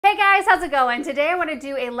Hey guys, how's it going? Today I want to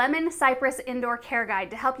do a lemon cypress indoor care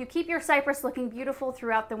guide to help you keep your cypress looking beautiful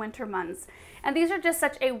throughout the winter months. And these are just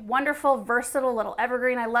such a wonderful, versatile little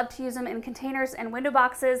evergreen. I love to use them in containers and window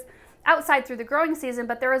boxes outside through the growing season,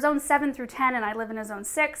 but they're a zone 7 through 10 and I live in a zone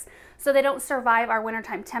 6, so they don't survive our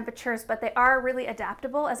wintertime temperatures, but they are really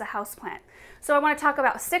adaptable as a houseplant. So I want to talk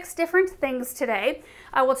about 6 different things today.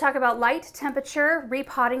 We'll talk about light, temperature,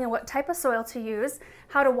 repotting and what type of soil to use,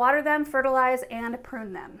 how to water them, fertilize, and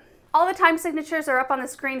prune them. All the time signatures are up on the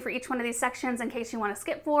screen for each one of these sections in case you want to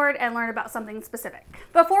skip forward and learn about something specific.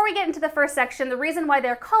 Before we get into the first section, the reason why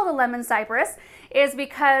they're called a lemon cypress is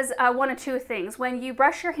because one of two things. When you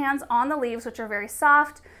brush your hands on the leaves, which are very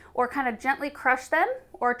soft, or kind of gently crush them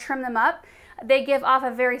or trim them up, they give off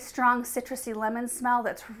a very strong citrusy lemon smell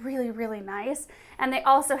that's really, really nice. And they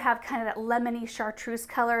also have kind of that lemony chartreuse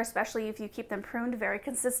color, especially if you keep them pruned very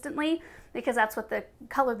consistently, because that's what the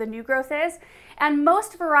color the new growth is. And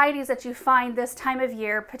most varieties that you find this time of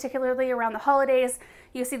year, particularly around the holidays,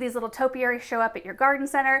 you see these little topiaries show up at your garden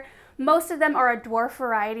center. Most of them are a dwarf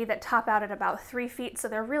variety that top out at about 3 feet, so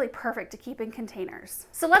they're really perfect to keep in containers.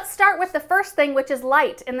 So let's start with the first thing, which is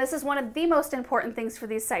light. And this is one of the most important things for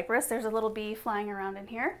these cypress. There's a little bee flying around in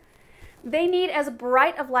here. They need as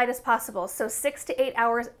bright of light as possible, so 6 to 8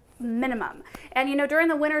 hours minimum. And you know, during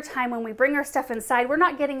the winter time when we bring our stuff inside, we're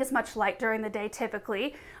not getting as much light during the day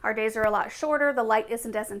typically. Our days are a lot shorter, the light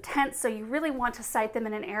isn't as intense, so you really want to site them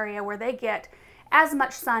in an area where they get as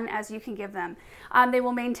much sun as you can give them. They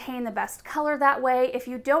will maintain the best color that way. If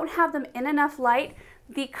you don't have them in enough light,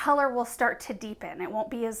 the color will start to deepen. It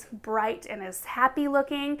won't be as bright and as happy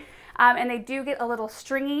looking, and they do get a little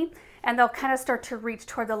stringy, and they'll kind of start to reach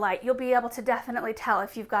toward the light. You'll be able to definitely tell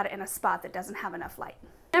if you've got it in a spot that doesn't have enough light.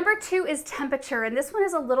 Number 2 is temperature, and this one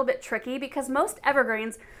is a little bit tricky because most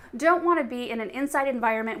evergreens don't want to be in an inside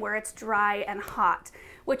environment where it's dry and hot,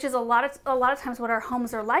 which is a lot of times what our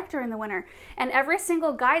homes are like during the winter. And every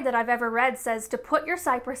single guide that I've ever read says to put your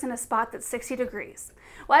cypress in a spot that's 60 degrees.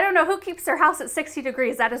 Well, I don't know who keeps their house at 60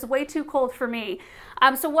 degrees. That is way too cold for me.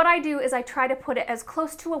 So what I do is I try to put it as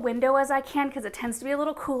close to a window as I can because it tends to be a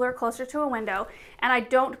little cooler closer to a window, and I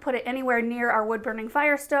don't put it anywhere near our wood-burning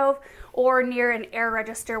fire stove or near an air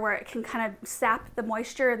register where it can kind of sap the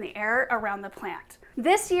moisture in the air around the plant.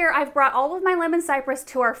 This year, I've brought all of my lemon cypress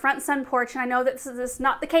to our front sun porch, and I know that this is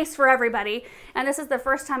not the case for everybody, and this is the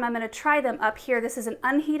first time I'm going to try them up here. This is an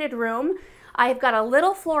unheated room. I've got a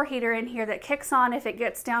little floor heater in here that kicks on if it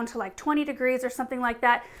gets down to like 20 degrees or something like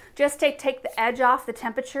that, just to take the edge off the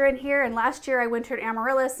temperature in here. And last year I wintered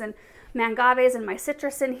amaryllis and mangaves and my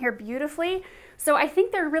citrus in here beautifully. So I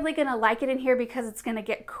think they're really gonna like it in here because it's gonna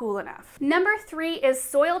get cool enough. Number 3 is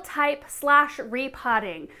soil type /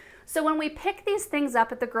 repotting. So when we pick these things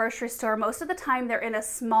up at the grocery store, most of the time they're in a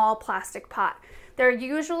small plastic pot. They're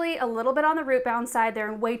usually a little bit on the root bound side.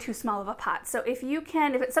 They're in way too small of a pot. So if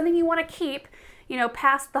it's something you want to keep, you know,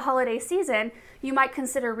 past the holiday season, you might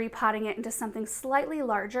consider repotting it into something slightly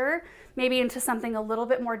larger, maybe into something a little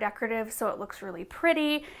bit more decorative so it looks really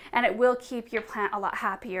pretty, and it will keep your plant a lot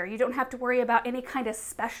happier. You don't have to worry about any kind of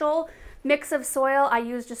special mix of soil. I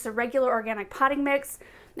use just a regular organic potting mix,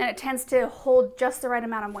 and it tends to hold just the right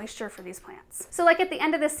amount of moisture for these plants. So like at the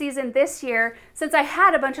end of the season this year, since I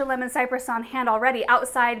had a bunch of lemon cypress on hand already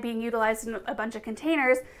outside being utilized in a bunch of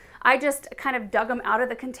containers, I just kind of dug them out of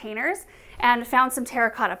the containers and found some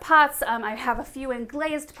terracotta pots. I have a few in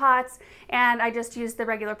glazed pots, and I just used the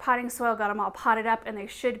regular potting soil, got them all potted up, and they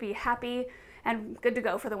should be happy and good to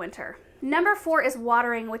go for the winter. Number 4 is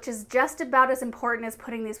watering, which is just about as important as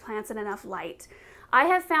putting these plants in enough light. I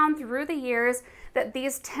have found through the years that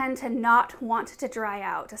these tend to not want to dry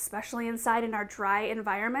out, especially inside in our dry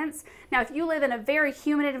environments. Now, if you live in a very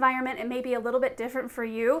humid environment, it may be a little bit different for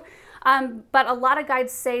you, but a lot of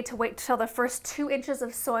guides say to wait till the first 2 inches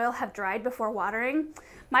of soil have dried before watering.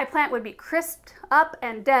 My plant would be crisped up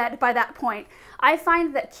and dead by that point. I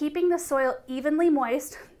find that keeping the soil evenly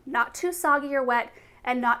moist, not too soggy or wet,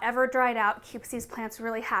 and not ever dried out keeps these plants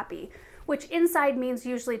really happy, which inside means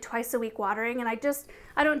usually twice a week watering. And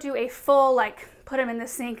I don't do a full, like, put them in the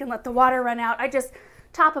sink and let the water run out. I just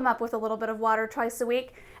top them up with a little bit of water twice a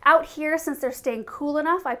week. Out here, since they're staying cool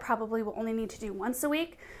enough, I probably will only need to do once a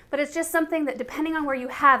week, but it's just something that depending on where you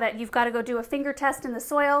have it, you've got to go do a finger test in the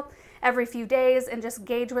soil every few days and just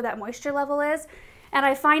gauge where that moisture level is. And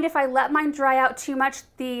I find if I let mine dry out too much,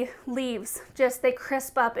 the leaves they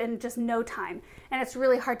crisp up in just no time. And it's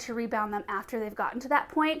really hard to rebound them after they've gotten to that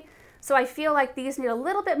point. So I feel like these need a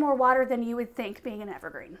little bit more water than you would think being an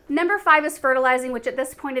evergreen. Number 5 is fertilizing, which at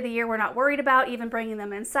this point of the year we're not worried about. Even bringing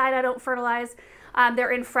them inside, I don't fertilize.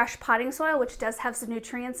 They're in fresh potting soil, which does have some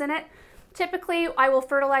nutrients in it. Typically, I will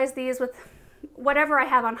fertilize these with whatever I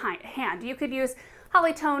have on hand. You could use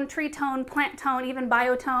holly tone, tree tone, plant tone, even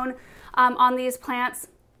biotone on these plants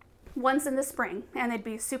once in the spring, and they'd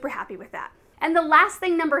be super happy with that. And the last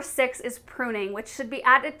thing, number 6, is pruning, which should be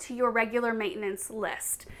added to your regular maintenance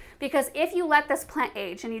list. Because if you let this plant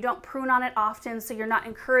age and you don't prune on it often, so you're not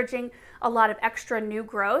encouraging a lot of extra new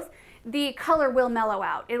growth, the color will mellow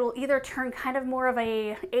out. It will either turn kind of more of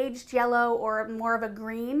a aged yellow or more of a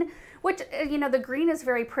green, which, you know, the green is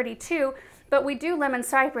very pretty too, but we do lemon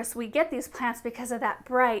cypress, we get these plants because of that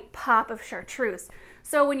bright pop of chartreuse.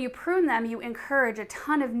 So when you prune them, you encourage a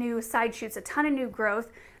ton of new side shoots, a ton of new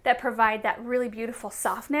growth that provide that really beautiful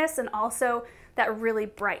softness and also that really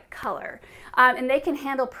bright color. And they can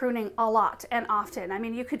handle pruning a lot and often. I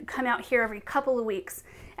mean, you could come out here every couple of weeks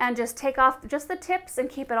and just take off just the tips and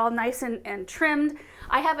keep it all nice and trimmed.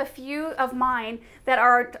 I have a few of mine that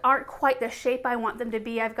aren't quite the shape I want them to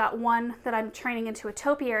be. I've got one that I'm training into a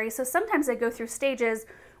topiary, so sometimes I go through stages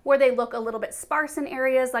where they look a little bit sparse in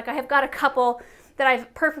areas. Like I have got a couple that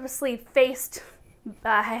I've purposely faced.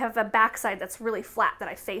 I have a backside that's really flat that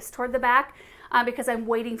I face toward the back because I'm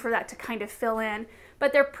waiting for that to kind of fill in.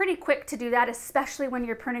 But they're pretty quick to do that, especially when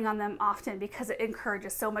you're pruning on them often, because it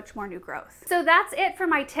encourages so much more new growth. So that's it for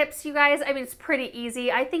my tips, you guys. I mean, it's pretty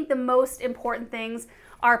easy. I think the most important things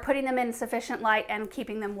are putting them in sufficient light and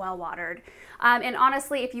keeping them well watered. And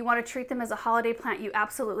honestly, if you want to treat them as a holiday plant, you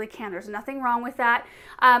absolutely can. There's nothing wrong with that.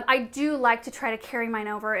 I do like to try to carry mine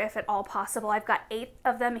over if at all possible. I've got 8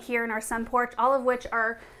 of them here in our sun porch, all of which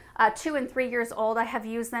are 2 and 3 years old. I have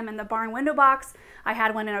used them in the barn window box. I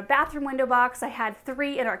had one in a bathroom window box. I had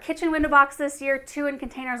 3 in our kitchen window box this year, 2 in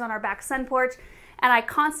containers on our back sun porch. And I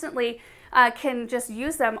constantly can just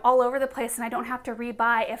use them all over the place, and I don't have to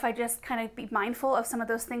rebuy if I just kind of be mindful of some of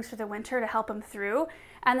those things for the winter to help them through.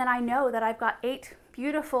 And then I know that I've got 8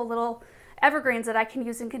 beautiful little evergreens that I can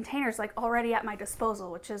use in containers like already at my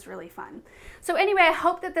disposal, which is really fun. So anyway, I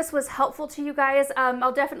hope that this was helpful to you guys.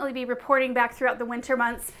 I'll definitely be reporting back throughout the winter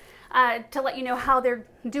months to let you know how they're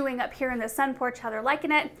doing up here in the sun porch, how they're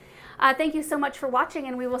liking it. Thank you so much for watching,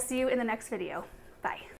 and we will see you in the next video. Bye.